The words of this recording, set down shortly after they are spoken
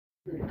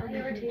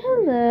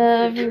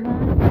Hello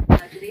everyone.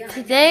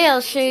 Today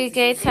I'll show you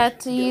guys how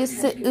to use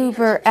the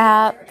Uber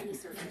app.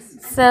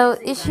 So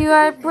if you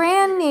are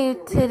brand new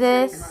to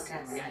this,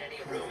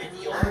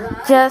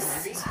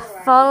 just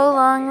follow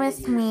along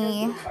with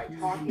me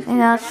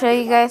and I'll show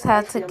you guys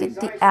how to get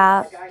the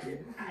app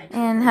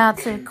and how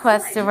to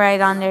request a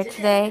ride on there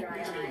today.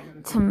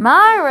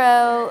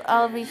 Tomorrow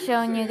I'll be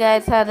showing you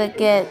guys how to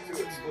get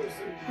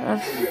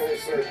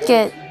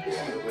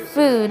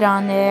food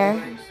on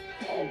there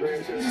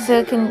so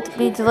it can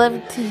be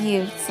delivered to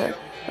you. So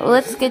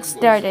let's get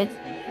started.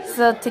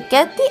 So to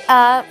get the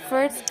app,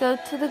 first go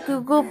to the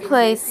Google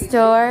Play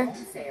Store.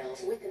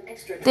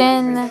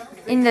 Then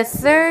in the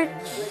search,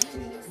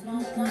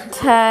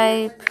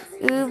 type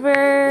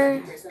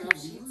Uber.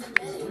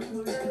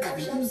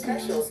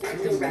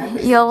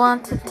 You'll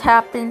want to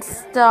tap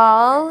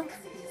install.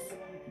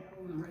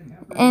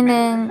 And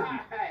then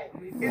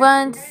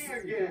once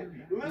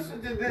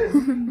listen to this.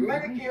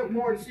 Medicare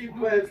Part C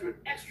plans with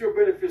extra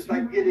benefits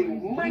like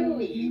getting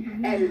money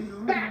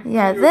added back.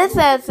 Yeah, this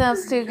ad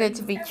sounds too good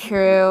to be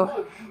true.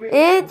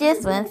 It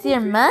just wants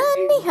your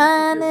money,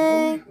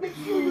 honey.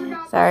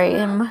 Sorry,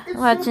 I'm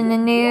watching the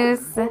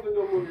news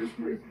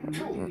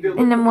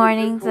in the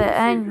mornings that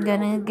I'm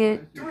gonna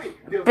get.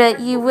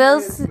 But you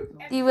will see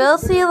a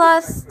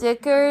lot of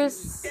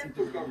stickers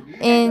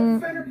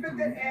in.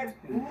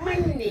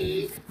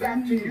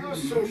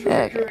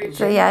 Okay,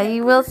 so yeah,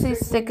 you will see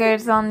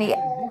stickers on the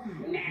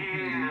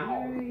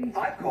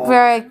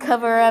where I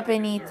cover up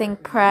anything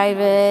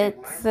private,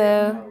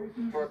 so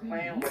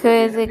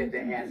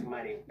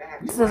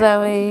that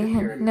way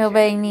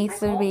nobody needs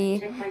to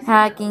be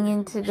hacking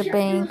into the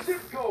bank.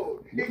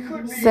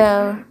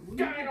 So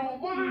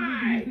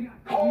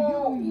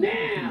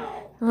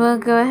we'll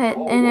go ahead,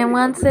 and then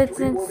once it's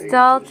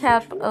installed,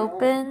 tap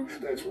open.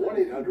 That's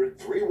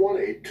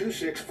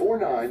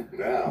 1-800-318-2649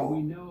 now.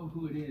 We know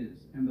who it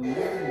is, and the Lord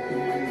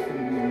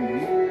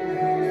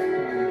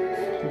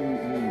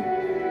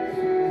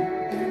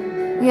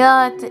You'll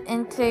have to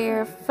enter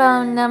your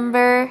phone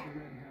number.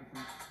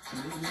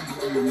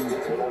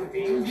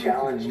 Being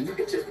challenged,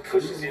 it just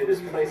pushes you to this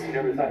place you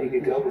never thought you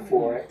could go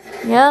before.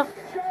 Yep.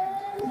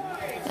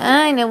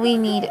 I know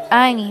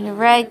I need a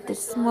ride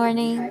this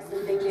morning.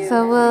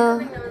 So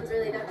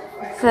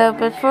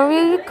before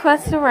we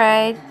request a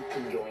ride,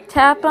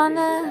 tap on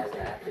the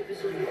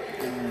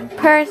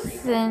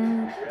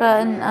person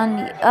button on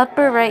the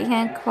upper right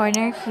hand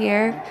corner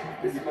here.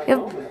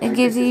 It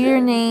gives you your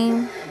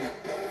name.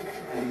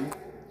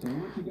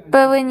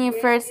 But when you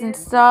first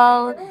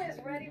install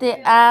the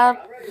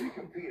app,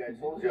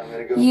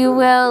 you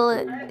will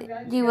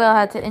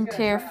have to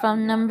enter your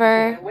phone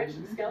number,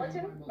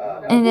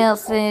 and they'll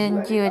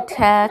send you a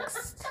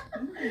text,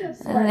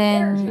 and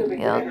then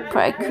it'll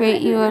probably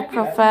create you a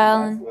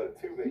profile.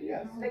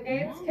 The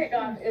games kick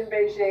off in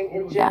Beijing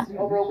in just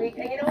over a week.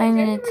 And I'm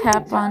going to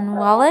tap on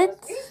Wallet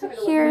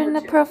here in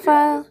the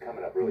profile.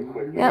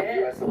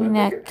 Yep.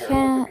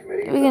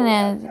 We're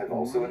gonna.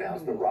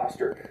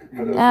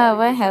 Oh,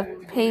 I have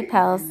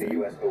PayPal's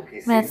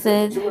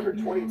message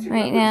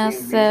right now.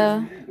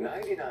 So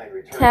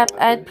tap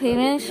Add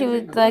Payment. She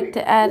would like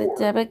to add a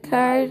debit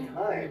card.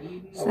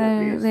 So,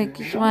 like,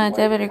 if you want a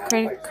debit or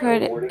credit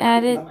card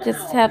added,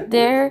 just tap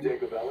there.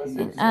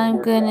 And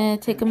I'm gonna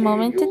take a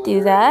moment to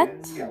do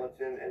that.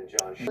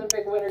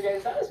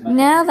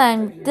 Now that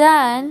I'm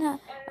done,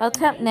 I'll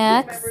tap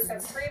next.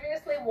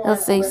 It'll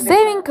say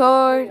saving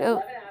card.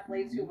 Oh.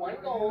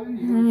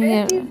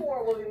 Yeah.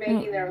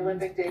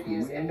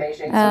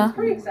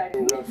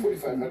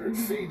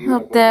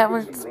 Hope that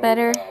works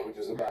better.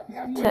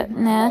 Tap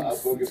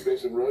next.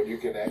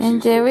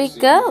 And there we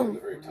go.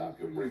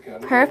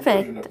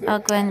 Perfect. I'll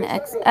go ahead and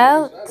X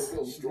out.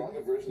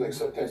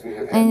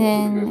 And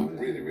then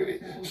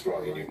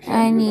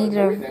I need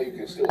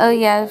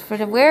for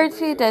the where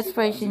to, that's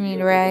where you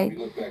need a ride.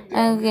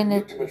 I'm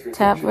gonna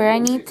tap where I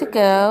need to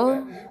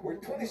go. We're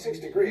 26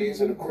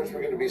 degrees, and of course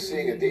we're going to be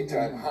seeing a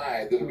daytime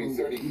high that'll be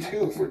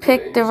 32 for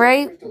pick the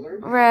right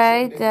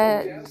ride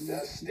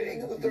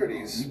staying in the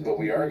 30s, but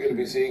we are going to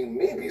be seeing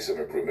maybe some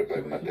improvement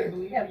by Monday.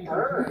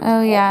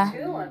 Oh yeah.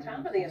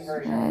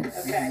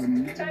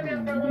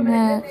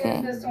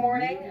 Okay. This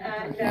morning.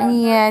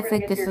 Yeah, I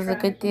think this is a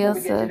good deal.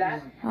 So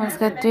I was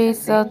got 3.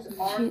 So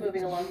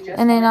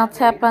and then I'll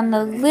tap on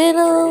the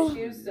little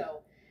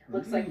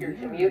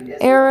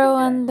arrow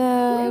on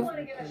the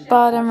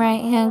bottom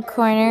right hand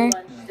corner,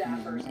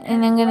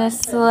 and I'm gonna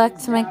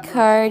select my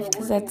card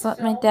because that's what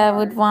my dad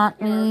would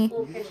want me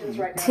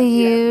to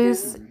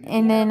use,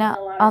 and then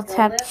I'll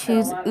tap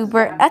choose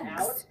Uber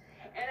X.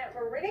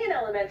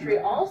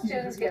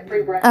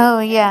 Oh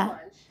yeah,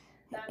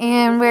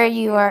 and where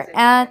you are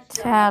at,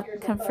 tap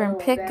confirm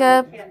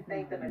pickup.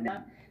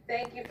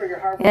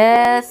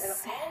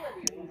 Yes.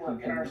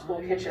 In our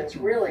school kitchens,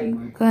 really,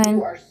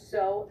 you are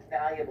so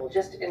valuable,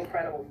 just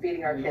incredible,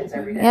 feeding our kids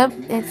every day. Yep,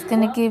 it's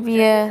gonna give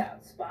you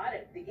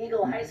Spotted the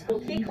Eagle High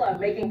School Key Club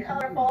making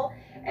colorful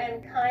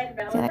and kind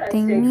Valentine's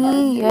Connecting Day cards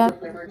me, to yep.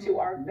 deliver to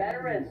our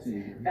veterans.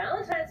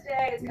 Valentine's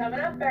Day is coming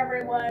up,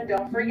 everyone.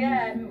 Don't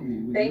forget.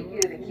 Thank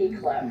you to the Key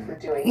Club for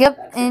doing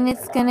Yep, and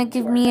it's gonna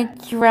give me a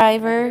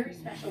driver.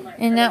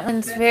 And that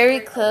one's very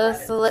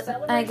close, so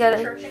I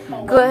gotta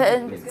go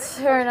ahead and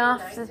turn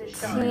off the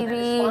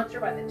TV.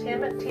 Sponsored by the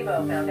Tim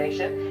Tebow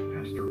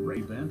Foundation. Pastor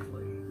Ray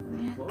Bentley.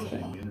 Okay.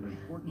 Closing in an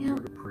important Yep.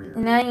 word of prayer.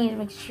 And now I need to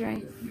make sure I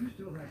If you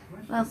still have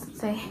questions, also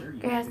say,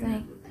 grab my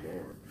I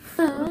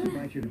phone.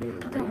 invite you to go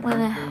to Don't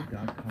wanna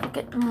raybentley.com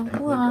forget my and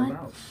click watch.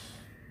 About.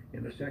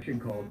 In the section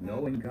called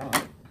Knowing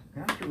God,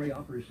 Pastor Ray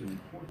offers some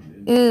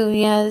important Ooh,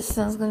 yeah, this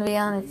one's gonna be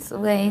on its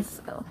way,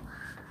 so.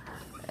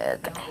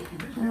 Okay.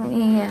 Let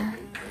me,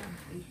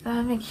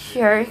 gotta make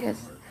sure,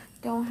 because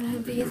don't want to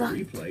be locked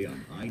replay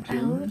on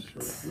iTunes out.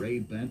 or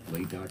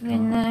raybentley.com.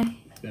 And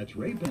That's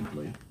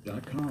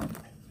raybentley.com.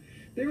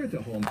 There at the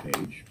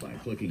homepage, by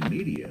clicking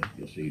Media,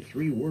 you'll see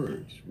 3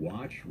 words: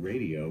 Watch,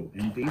 Radio,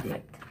 and Devo.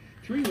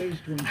 3 ways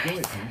to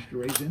enjoy Pastor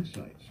Ray's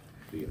insights.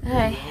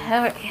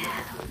 alright.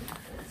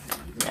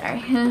 Sorry,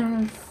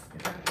 I'm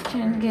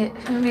trying to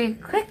get to be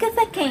quick as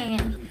I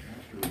can.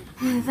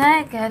 Because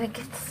I gotta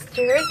get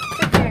straight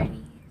to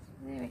journey.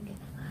 There we go.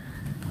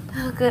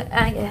 Oh, good,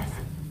 I guess.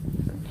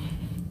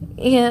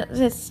 Yeah,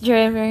 this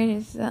driver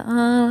is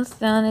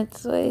almost on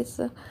its way,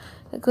 so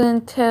I'll go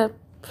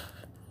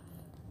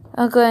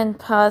ahead and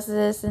pause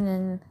this, and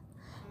then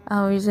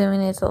I'll resume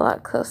when it's a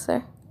lot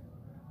closer.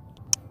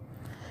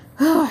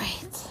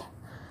 Alright.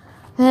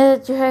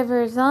 The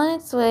driver is on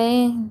its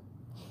way.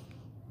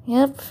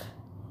 Yep.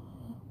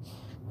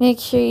 Make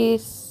sure you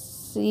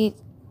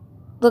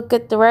look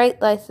at the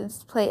right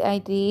license plate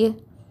ID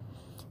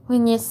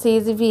when you see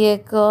the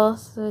vehicle,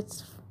 so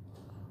it's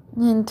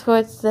in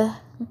towards the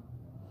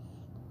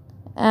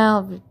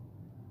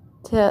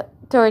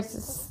towards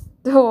the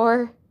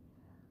store.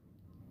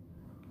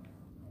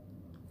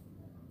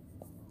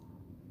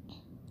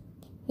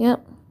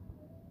 Yep.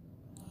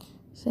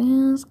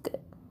 Sounds good.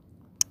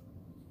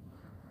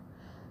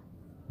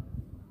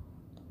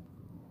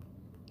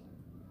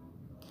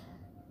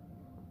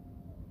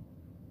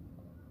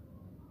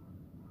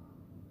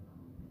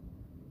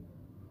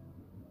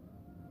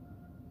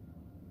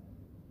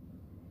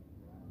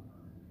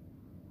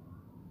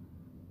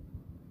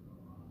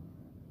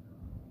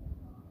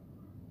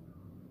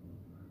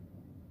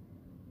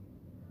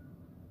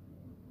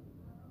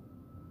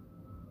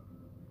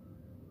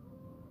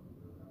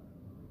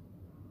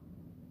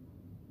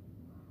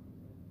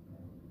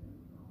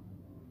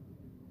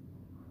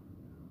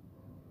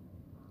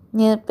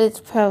 Yep, it's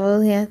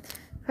probably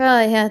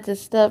have to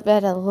stop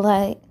at a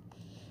light.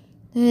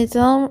 It's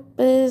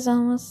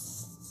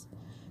almost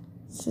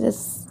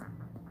just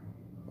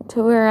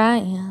to where I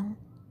am.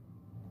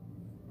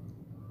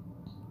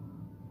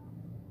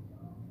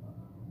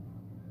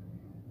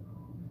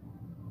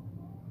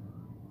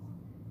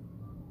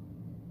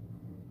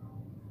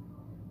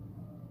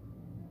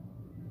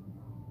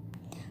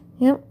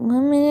 Yep,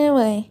 1 minute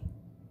away.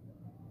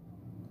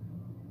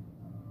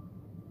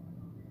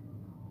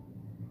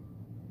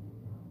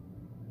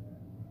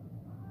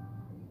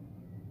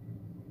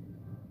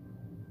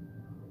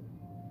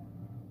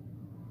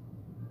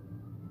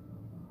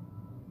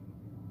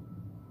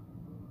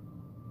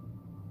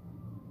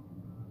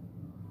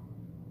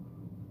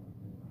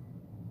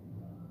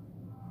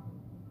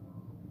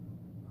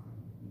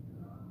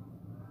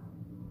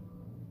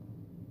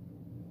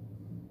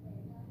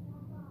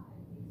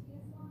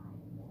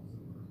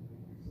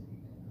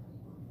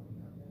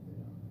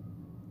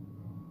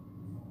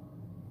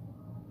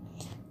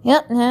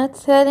 Yep, now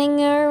it's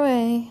heading our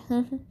way.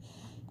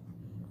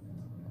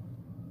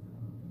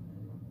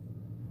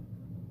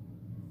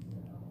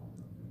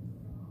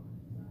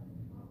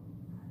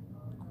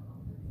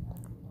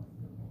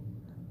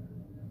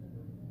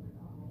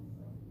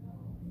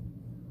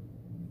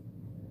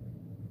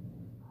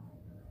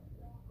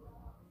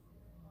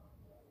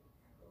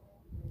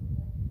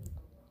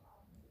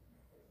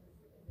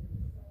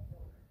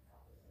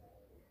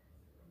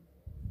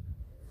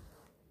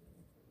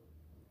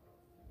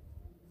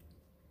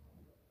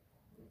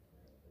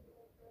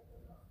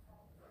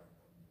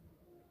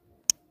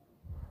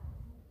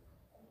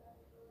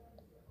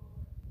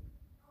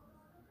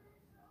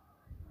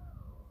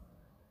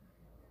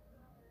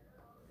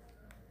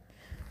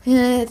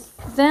 It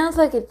sounds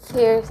like it's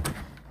here.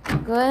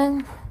 Go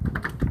ahead.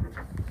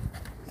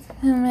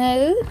 Come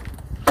out.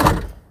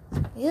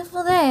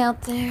 Beautiful day out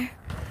there.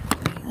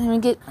 Let me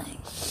get my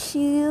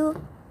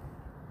shoe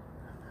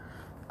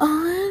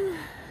on.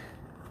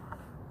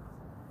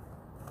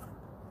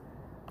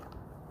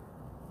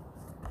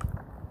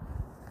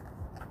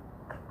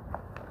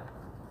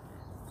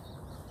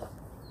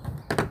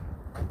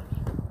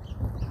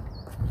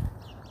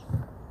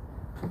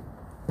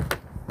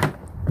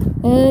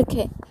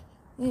 Okay.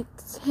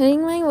 It's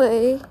heading my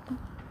way.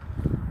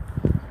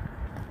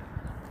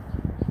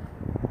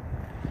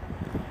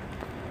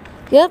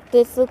 Yep,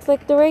 this looks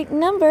like the right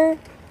number.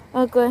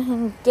 I'll go ahead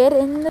and get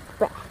in the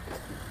back.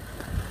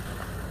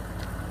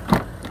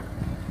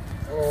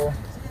 Hello.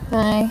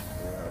 Bye.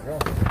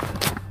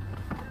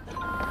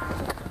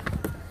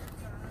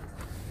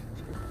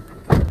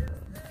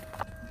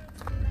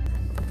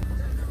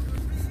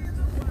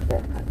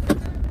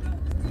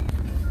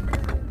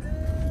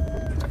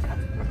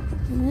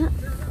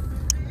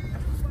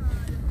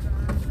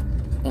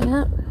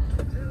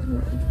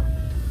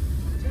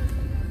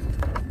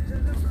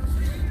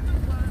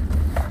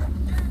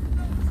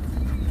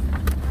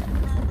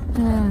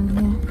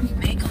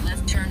 Make a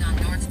left turn on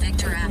North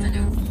Victor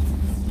Avenue.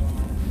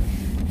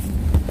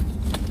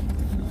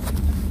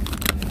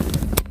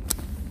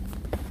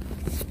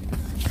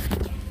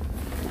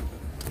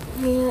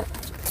 Yeah.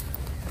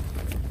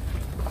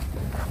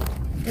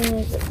 And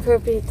it's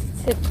appropriate to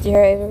tip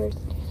drivers.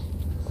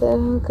 So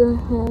I'll go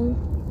ahead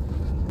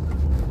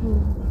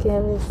and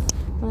give us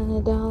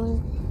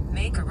 $1.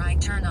 Make a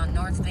right turn on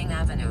North Bing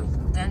Avenue.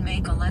 Then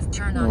make a left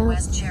turn on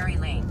West Cherry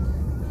Lane.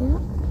 Yeah.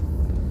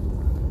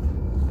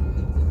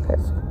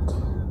 Perfect.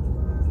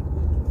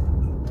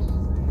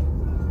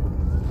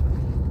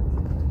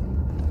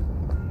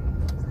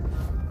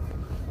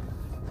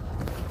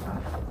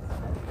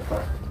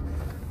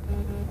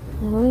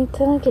 Wait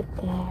till I get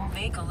there.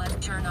 Make a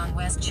left turn on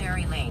West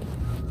Cherry Lane.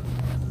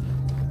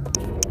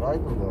 Right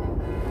or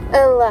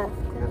left? Left.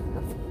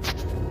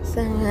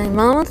 So I'm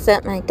almost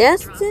at my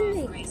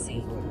destination.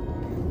 Gracie.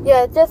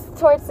 Yeah, just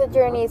towards the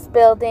Journeys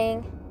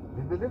building.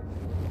 This building?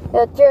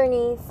 Yeah,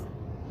 Journeys.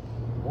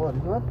 What,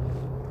 this one?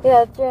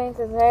 Yeah, Journeys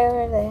is right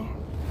over there.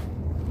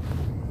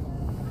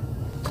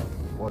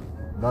 What?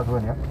 That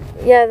one, yeah?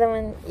 Yeah, the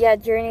one. Yeah,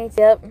 Journeys.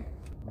 Yep.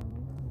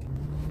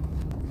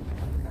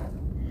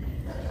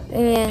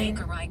 And Make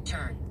a right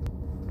turn.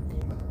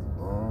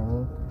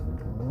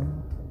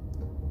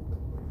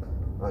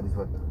 This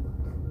one.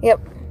 yep.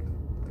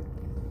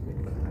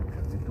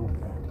 This two.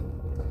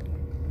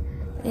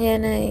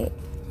 And and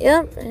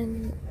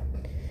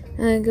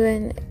I go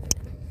in.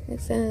 It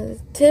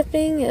says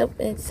tipping. Yep,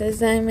 it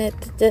says I'm at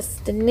the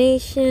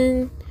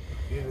destination,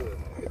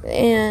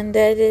 and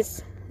that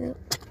is. Yep.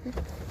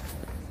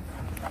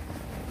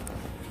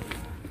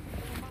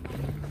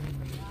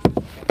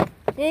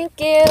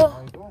 Thank you.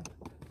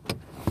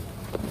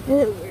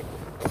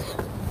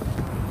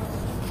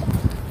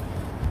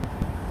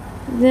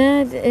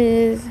 That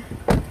is.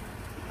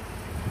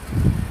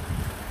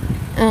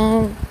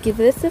 I'll give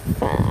this a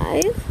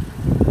 5.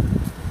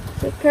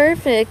 So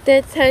perfect.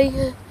 That's how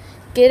you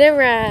get a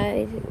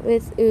ride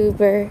with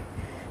Uber.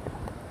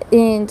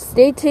 And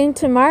stay tuned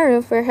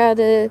tomorrow for how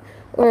to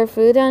order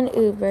food on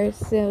Uber.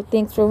 So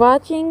thanks for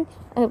watching.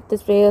 I hope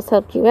this video has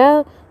helped you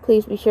out.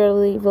 Please be sure to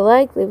leave a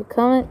like, leave a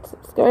comment,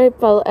 subscribe,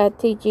 follow at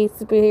TG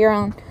Superhero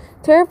on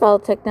Twitter, follow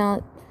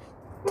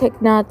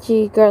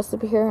Technology Girl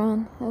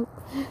Superhero on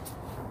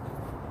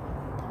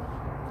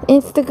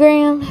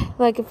Instagram,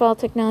 like and follow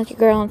Technology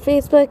Girl on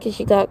Facebook. If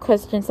you got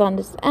questions on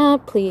this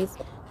app, please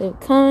leave a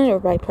comment or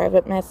by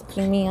private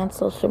messaging me on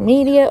social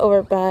media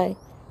or by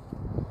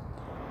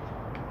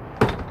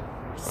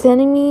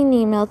sending me an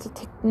email to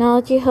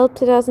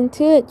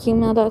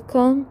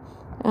technologyhelp2002@gmail.com.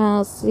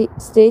 I'll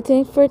stay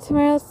tuned for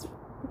tomorrow's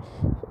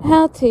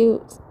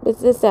how-to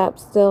with this app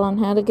still on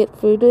how to get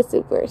food with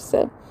Uber.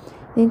 So,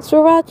 thanks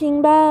for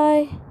watching.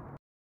 Bye.